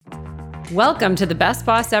Welcome to the Best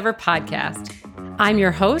Boss Ever podcast. I'm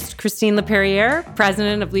your host, Christine LePerriere,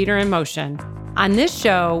 president of Leader in Motion. On this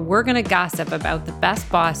show, we're going to gossip about the best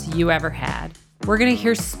boss you ever had. We're going to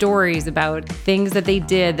hear stories about things that they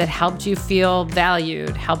did that helped you feel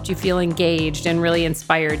valued, helped you feel engaged, and really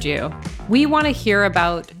inspired you. We want to hear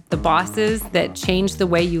about the bosses that changed the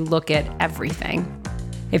way you look at everything.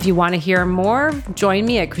 If you want to hear more, join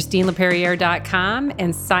me at ChristineLePerriere.com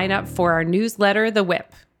and sign up for our newsletter, The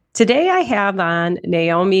Whip. Today I have on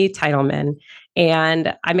Naomi Titleman,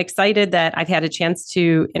 and I'm excited that I've had a chance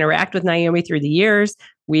to interact with Naomi through the years.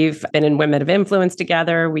 We've been in Women of Influence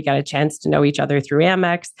together. We got a chance to know each other through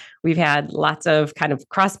Amex. We've had lots of kind of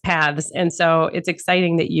cross paths. And so it's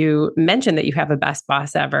exciting that you mentioned that you have a best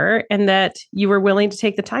boss ever and that you were willing to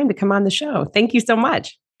take the time to come on the show. Thank you so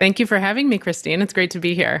much. Thank you for having me, Christine. It's great to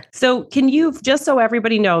be here. So can you, just so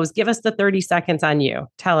everybody knows, give us the 30 seconds on you.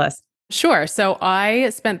 Tell us. Sure. So I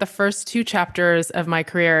spent the first 2 chapters of my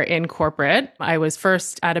career in corporate. I was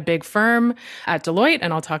first at a big firm at Deloitte,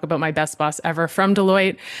 and I'll talk about my best boss ever from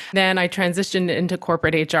Deloitte. Then I transitioned into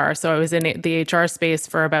corporate HR. So I was in the HR space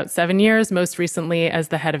for about 7 years, most recently as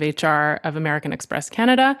the head of HR of American Express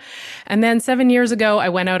Canada. And then 7 years ago, I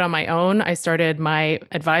went out on my own. I started my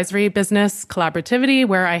advisory business, Collaborativity,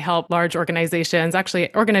 where I help large organizations,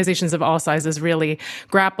 actually organizations of all sizes, really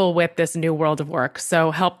grapple with this new world of work.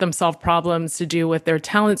 So help them solve problems to do with their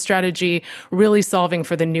talent strategy, really solving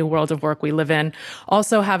for the new world of work we live in.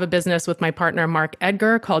 Also have a business with my partner, Mark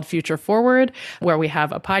Edgar, called foHRward, where we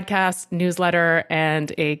have a podcast, newsletter,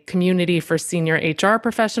 and a community for senior HR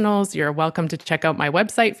professionals. You're welcome to check out my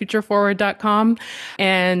website, foHRward.com.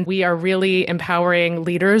 And we are really empowering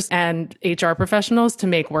leaders and HR professionals to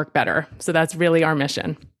make work better. So that's really our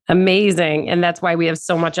mission. Amazing. And that's why we have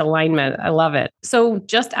so much alignment. I love it. So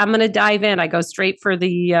I'm going to dive in. I go straight for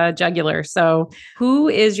the jugular. So who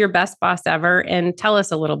is your best boss ever? And tell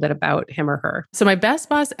us a little bit about him or her. So my best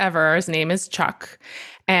boss ever, his name is Chuck.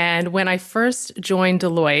 And when I first joined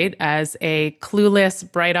Deloitte as a clueless,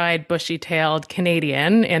 bright-eyed, bushy-tailed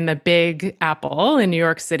Canadian in the Big Apple in New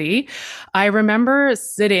York City, I remember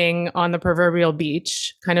sitting on the proverbial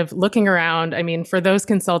beach, kind of looking around. I mean, for those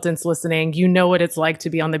consultants listening, you know what it's like to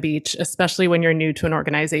be on the beach, especially when you're new to an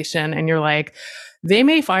organization and you're like, they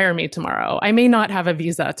may fire me tomorrow. I may not have a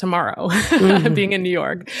visa tomorrow, being in New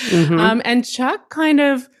York. And Chuck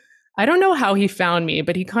I don't know how he found me,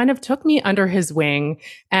 but he kind of took me under his wing.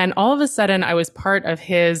 And all of a sudden, I was part of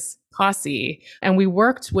his posse. And we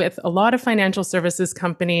worked with a lot of financial services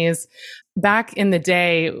companies. Back in the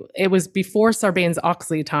day, it was before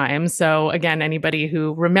Sarbanes-Oxley times. So again, anybody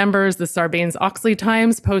who remembers the Sarbanes-Oxley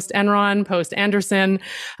times, post-Enron, post-Anderson,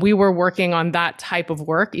 we were working on that type of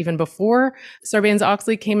work even before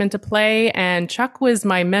Sarbanes-Oxley came into play. And Chuck was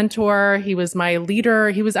my mentor. He was my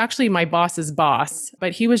leader. He was actually my boss's boss,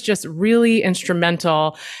 but he was just really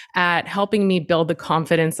instrumental at helping me build the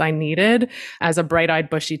confidence I needed as a bright-eyed,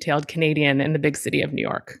 bushy-tailed Canadian in the big city of New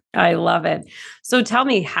York. I love it. So tell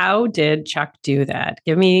me, how did Chuck do that?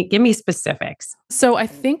 Give me specifics. So I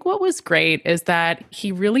think what was great is that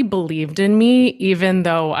he really believed in me, even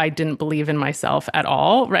though I didn't believe in myself at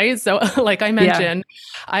all, right? So like I mentioned,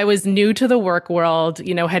 I was new to the work world,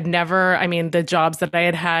 the jobs that I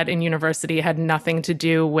had had in university had nothing to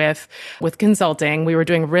do with consulting. We were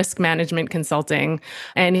doing risk management consulting.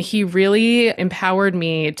 And he really empowered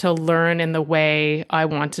me to learn in the way I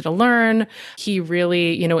wanted to learn. He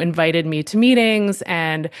really, invited me to meetings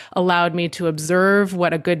and allowed me to observe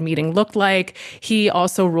what a good meeting looked like. He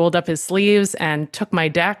also rolled up his sleeves and took my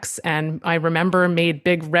decks, and I remember made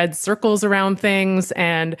big red circles around things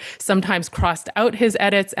and sometimes crossed out his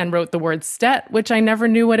edits and wrote the word "stet," which I never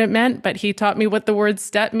knew what it meant, but he taught me what the word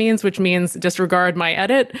 "stet" means, which means disregard my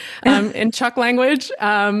edit in Chuck language.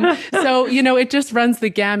 So, it just runs the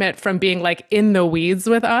gamut from being like in the weeds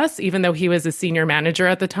with us, even though he was a senior manager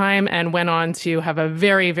at the time and went on to have a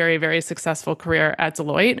very, very, very successful career at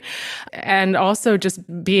Deloitte. And also just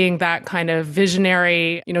being that kind of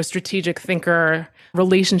visionary, strategic thinker,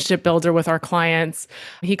 relationship builder with our clients.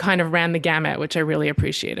 He kind of ran the gamut, which I really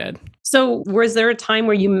appreciated. So was there a time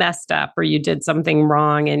where you messed up or you did something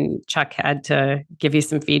wrong and Chuck had to give you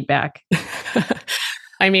some feedback?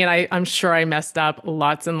 I'm sure I messed up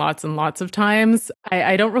lots and lots and lots of times.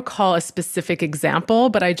 I don't recall a specific example,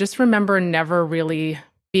 but I just remember never really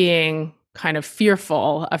being kind of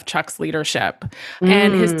fearful of Chuck's leadership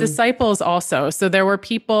and his disciples also. So there were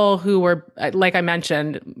people who were, like I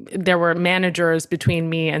mentioned, there were managers between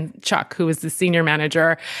me and Chuck, who was the senior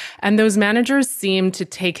manager. And those managers seemed to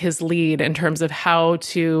take his lead in terms of how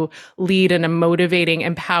to lead in a motivating,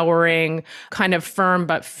 empowering, kind of firm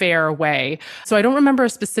but fair way. So I don't remember a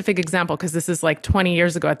specific example because this is like 20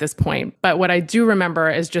 years ago at this point. But what I do remember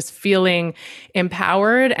is just feeling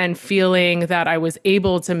empowered and feeling that I was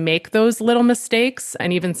able to make those little mistakes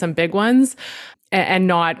and even some big ones and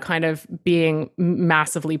not kind of being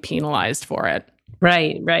massively penalized for it.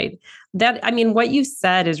 Right, right. What you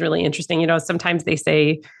said is really interesting. Sometimes they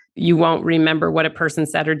say you won't remember what a person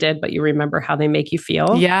said or did, but you remember how they make you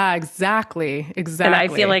feel. Yeah, exactly. And I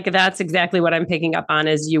feel like that's exactly what I'm picking up on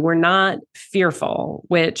is you were not fearful,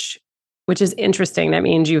 which is interesting. That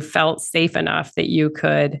means you felt safe enough that you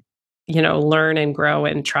could, learn and grow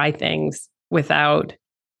and try things without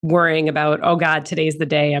worrying about, oh God, today's the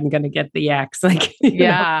day I'm going to get the X.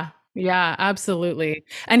 Yeah, absolutely.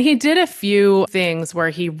 And he did a few things where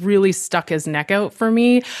he really stuck his neck out for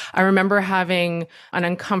me. I remember having an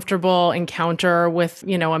uncomfortable encounter with,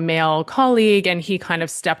 a male colleague, and he kind of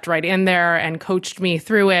stepped right in there and coached me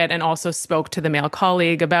through it and also spoke to the male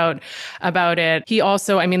colleague about it. He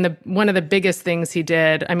also, one of the biggest things he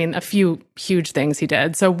did, a few huge things he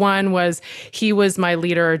did. So one was he was my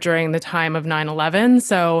leader during the time of 9/11.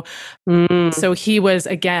 So he was,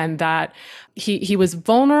 again, that he was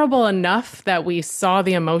vulnerable enough that we saw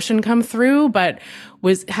the emotion come through, but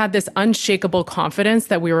had this unshakable confidence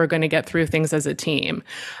that we were going to get through things as a team.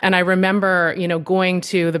 And I remember, going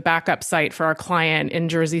to the backup site for our client in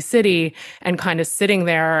Jersey City and kind of sitting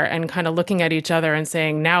there and kind of looking at each other and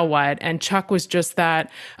saying, now what? And Chuck was just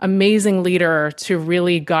that amazing leader to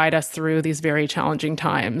really guide us through these very challenging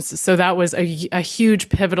times. So that was a huge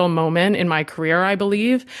pivotal moment in my career, I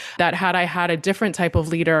believe, that had I had a different type of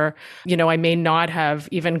leader, I may not have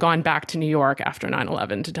even gone back to New York after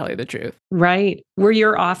 9/11, to tell you the truth. Right. Were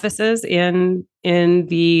your offices in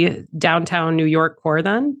the downtown New York core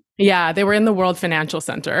then? Yeah, they were in the World Financial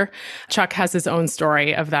Center. Chuck has his own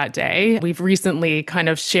story of that day. We've recently kind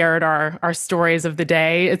of shared our stories of the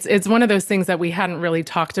day. It's one of those things that we hadn't really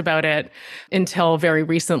talked about it until very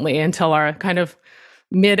recently, until our kind of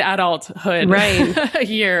mid-adulthood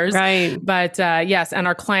years. Right. But yes, and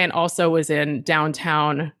our client also was in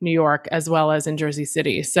downtown New York as well as in Jersey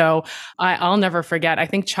City. So I'll never forget, I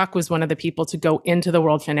think Chuck was one of the people to go into the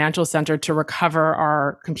World Financial Center to recover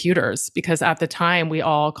our computers, because at the time we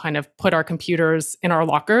all kind of put our computers in our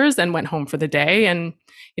lockers and went home for the day. And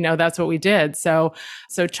that's what we did. So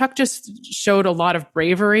Chuck just showed a lot of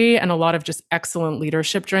bravery and a lot of just excellent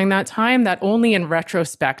leadership during that time that only in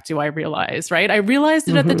retrospect do I realize, right? I realized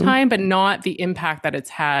it at the time, but not the impact that it's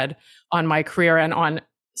had on my career and on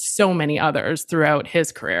so many others throughout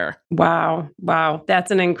his career. Wow. That's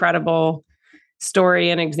an incredible story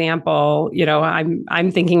and example.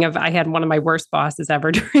 I'm thinking of, I had one of my worst bosses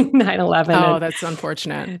ever during 9/11. Oh, that's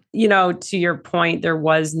unfortunate. To your point,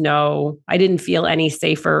 I didn't feel any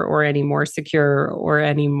safer or any more secure or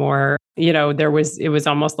any more, it was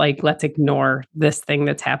almost like, let's ignore this thing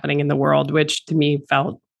that's happening in the world, which to me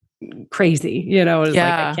felt crazy. It was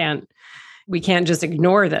like, we can't just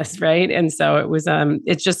ignore this. Right. And so it was,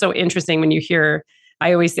 it's just so interesting when you hear,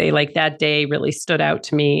 I always say like that day really stood out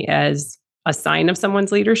to me as a sign of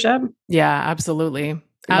someone's leadership. Yeah, absolutely.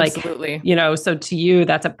 Absolutely. So to you,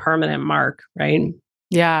 that's a permanent mark, right?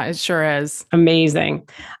 Yeah, it sure is. Amazing.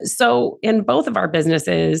 So in both of our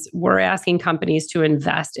businesses, we're asking companies to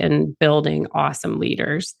invest in building awesome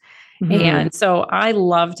leaders. And so I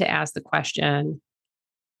love to ask the question,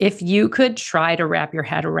 if you could try to wrap your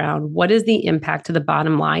head around what is the impact to the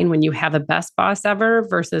bottom line when you have a best boss ever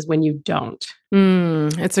versus when you don't?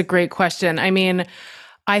 It's a great question.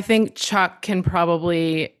 I think Chuck can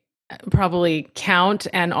probably count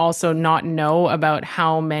and also not know about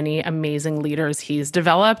how many amazing leaders he's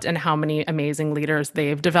developed and how many amazing leaders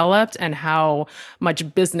they've developed and how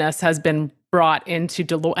much business has been brought into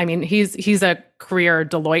Deloitte. He's a career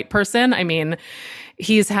Deloitte person.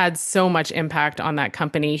 He's had so much impact on that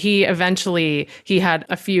company. He had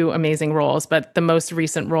a few amazing roles, but the most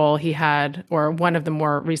recent role he had, or one of the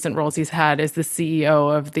more recent roles he's had, is the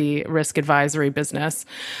CEO of the risk advisory business.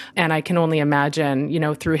 And I can only imagine,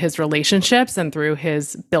 through his relationships and through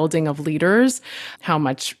his building of leaders, how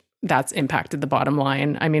much that's impacted the bottom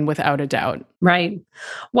line. Without a doubt. Right.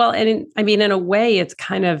 Well, and in a way, it's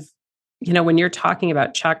kind of, when you're talking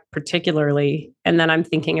about Chuck particularly, and then I'm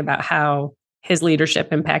thinking about how his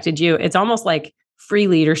leadership impacted you, it's almost like free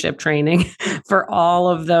leadership training for all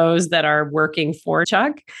of those that are working for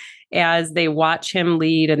Chuck. as they watch him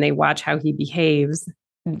lead and they watch how he behaves,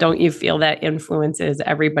 don't you feel that influences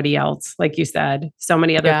everybody else? Like you said, so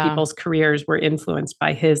many other people's careers were influenced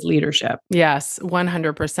by his leadership. Yes,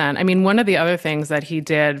 100%. I mean, one of the other things that he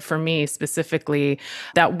did for me specifically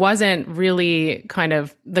that wasn't really kind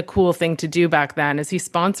of the cool thing to do back then is he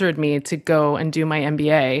sponsored me to go and do my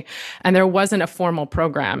MBA. And there wasn't a formal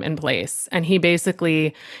program in place. And he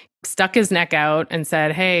basically stuck his neck out and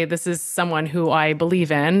said, hey, this is someone who I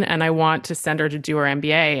believe in and I want to send her to do her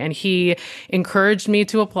MBA. And he encouraged me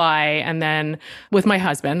to apply. And then with my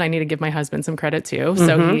husband, I need to give my husband some credit too.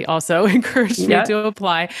 So he also encouraged me to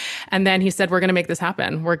apply. And then he said, we're going to make this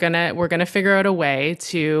happen. We're going to figure out a way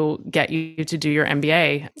to get you to do your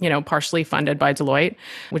MBA, partially funded by Deloitte,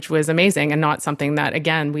 which was amazing and not something that,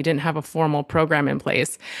 again, we didn't have a formal program in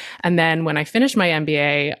place. And then when I finished my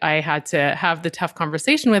MBA, I had to have the tough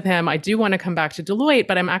conversation with him. I do want to come back to Deloitte,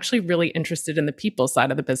 but I'm actually really interested in the people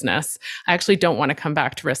side of the business. I actually don't want to come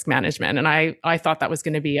back to risk management. And I thought that was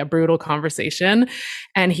going to be a brutal conversation.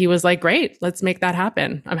 And he was like, great, let's make that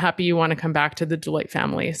happen. I'm happy you want to come back to the Deloitte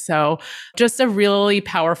family. So just a really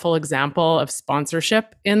powerful example of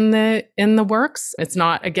sponsorship in the works. It's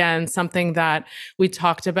not, again, something that we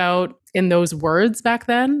talked about in those words back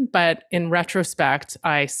then, but in retrospect,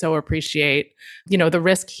 I so appreciate, the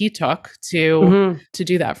risk he took to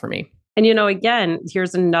do that for me. And, again,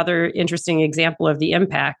 here's another interesting example of the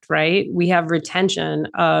impact, right? We have retention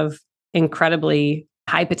of incredibly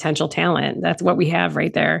high potential talent. That's what we have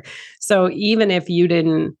right there. So even if you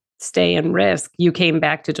didn't stay in risk, you came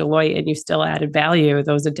back to Deloitte and you still added value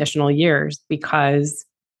those additional years because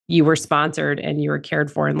you were sponsored and you were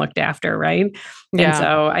cared for and looked after, right? Yeah. And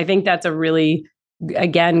so I think that's a really,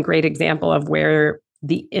 again, great example of where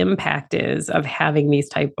the impact is of having these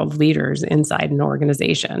type of leaders inside an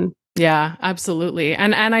organization. Yeah, absolutely.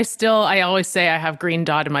 And I always say I have green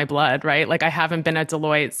dot in my blood, right? Like I haven't been at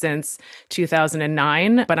Deloitte since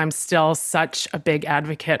 2009, but I'm still such a big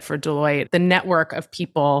advocate for Deloitte. The network of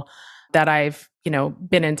people that I've,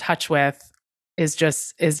 been in touch with is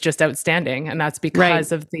just outstanding. And that's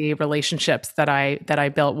because of the relationships that I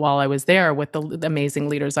built while I was there with the amazing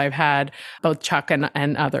leaders I've had, both Chuck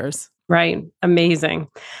and others. Right. Amazing.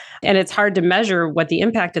 And it's hard to measure what the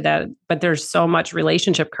impact of that, but there's so much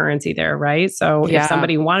relationship currency there, right? So if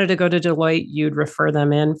somebody wanted to go to Deloitte, you'd refer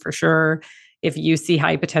them in for sure. If you see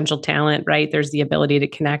high potential talent, right, there's the ability to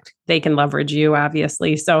connect. They can leverage you,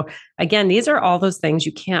 obviously. So again, these are all those things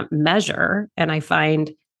you can't measure. And I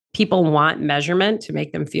find people want measurement to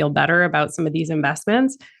make them feel better about some of these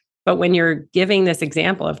investments. But when you're giving this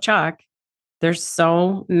example of Chuck, there's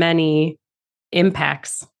so many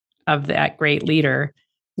impacts of that great leader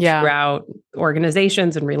throughout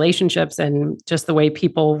organizations and relationships and just the way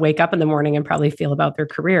people wake up in the morning and probably feel about their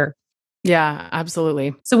career. Yeah,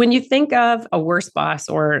 absolutely. So when you think of a worse boss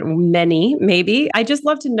or many, maybe, I just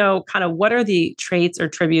love to know kind of what are the traits or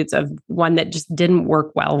tributes of one that just didn't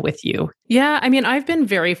work well with you? Yeah, I mean, I've been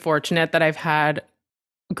very fortunate that I've had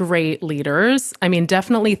great leaders. I mean,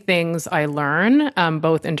 definitely things I learn,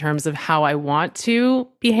 both in terms of how I want to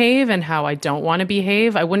behave and how I don't want to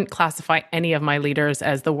behave. I wouldn't classify any of my leaders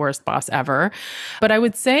as the worst boss ever. But I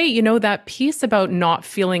would say, that piece about not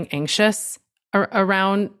feeling anxious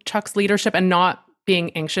around Chuck's leadership and not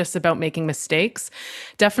being anxious about making mistakes,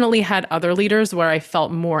 definitely had other leaders where I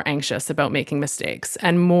felt more anxious about making mistakes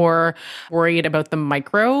and more worried about the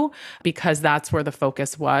micro because that's where the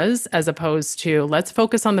focus was, as opposed to let's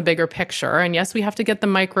focus on the bigger picture. And yes, we have to get the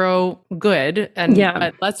micro good,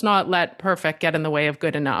 but let's not let perfect get in the way of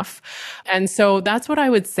good enough. And so that's what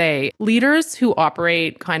I would say. Leaders who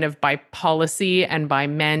operate kind of by policy and by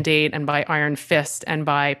mandate and by iron fist and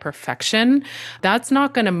by perfection, that's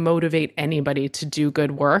not going to motivate anybody to do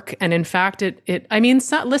good work. And in fact,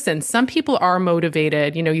 some people are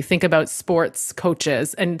motivated. You think about sports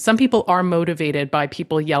coaches, and some people are motivated by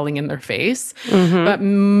people yelling in their face, but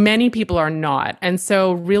many people are not. And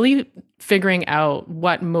so really figuring out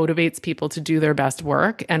what motivates people to do their best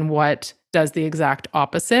work and what does the exact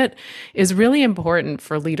opposite is really important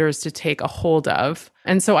for leaders to take a hold of.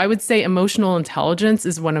 And so I would say emotional intelligence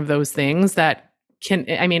is one of those things that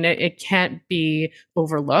it can't be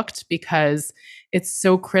overlooked because it's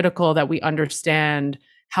so critical that we understand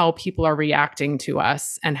how people are reacting to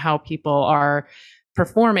us and how people are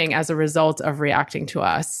performing as a result of reacting to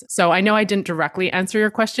us. So I know I didn't directly answer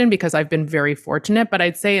your question because I've been very fortunate, but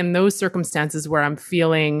I'd say in those circumstances where I'm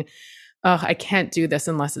feeling, I can't do this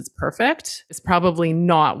unless it's perfect, it's probably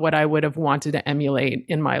not what I would have wanted to emulate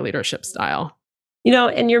in my leadership style.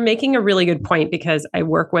 And you're making a really good point because I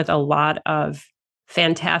work with a lot of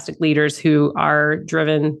fantastic leaders who are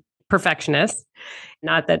driven perfectionists.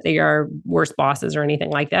 Not that they are worse bosses or anything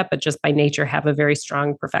like that, but just by nature have a very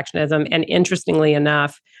strong perfectionism. And interestingly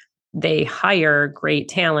enough, they hire great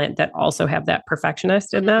talent that also have that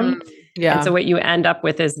perfectionist in them. Yeah. And so what you end up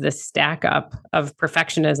with is this stack up of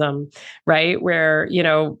perfectionism, right? Where,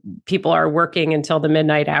 people are working until the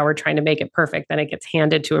midnight hour trying to make it perfect. Then it gets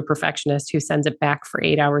handed to a perfectionist who sends it back for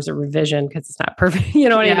 8 hours of revision because it's not perfect. You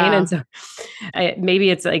know what I mean? And so maybe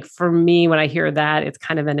it's like, for me, when I hear that, it's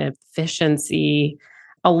kind of an efficiency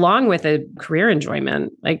along with a career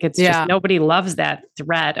enjoyment. Like, it's just, nobody loves that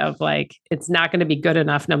threat of like, it's not going to be good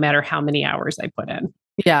enough no matter how many hours I put in.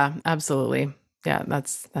 Yeah, absolutely. Yeah,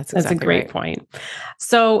 that's exactly a great right. point.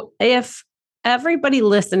 So if everybody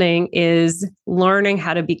listening is learning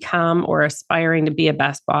how to become or aspiring to be a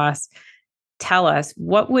best boss, tell us,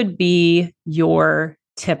 what would be your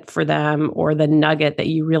tip for them or the nugget that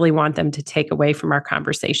you really want them to take away from our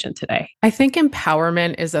conversation today? I think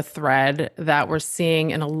empowerment is a thread that we're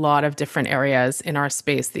seeing in a lot of different areas in our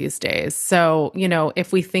space these days. So,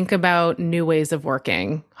 if we think about new ways of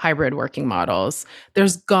working, hybrid working models,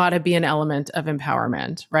 there's got to be an element of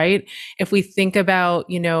empowerment, right? If we think about,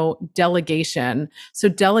 delegation, so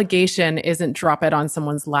delegation isn't drop it on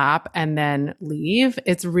someone's lap and then leave.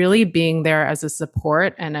 It's really being there as a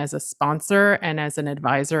support and as a sponsor and as an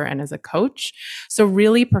advisor and as a coach. So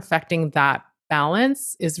really perfecting that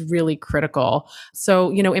balance is really critical. So,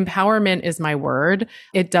 empowerment is my word.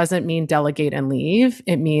 It doesn't mean delegate and leave.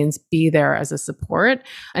 It means be there as a support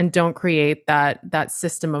and don't create that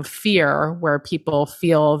system of fear where people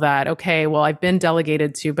feel that, okay, well, I've been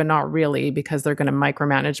delegated to, but not really, because they're going to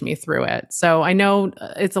micromanage me through it. So I know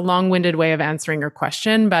it's a long-winded way of answering your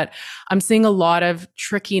question, but I'm seeing a lot of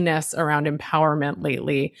trickiness around empowerment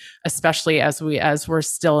lately, especially as we're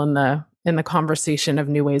still in the conversation of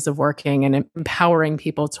new ways of working and empowering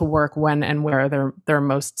people to work when and where they're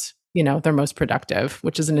most productive,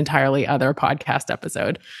 which is an entirely other podcast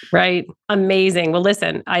episode. Right. Amazing. Well,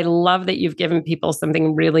 listen, I love that you've given people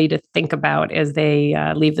something really to think about as they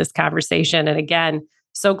leave this conversation. And again,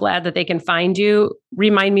 so glad that they can find you.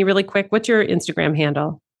 Remind me really quick, what's your Instagram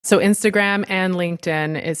handle? So Instagram and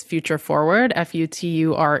LinkedIn is foHRward,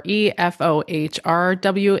 FUTURE,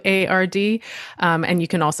 FOHRWARD. And you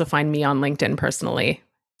can also find me on LinkedIn personally.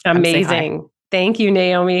 Amazing. Thank you,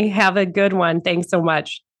 Naomi. Have a good one. Thanks so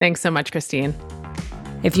much. Thanks so much, Christine.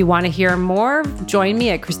 If you want to hear more, join me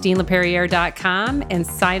at ChristineLeperriere.com and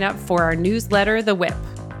sign up for our newsletter, The Whip.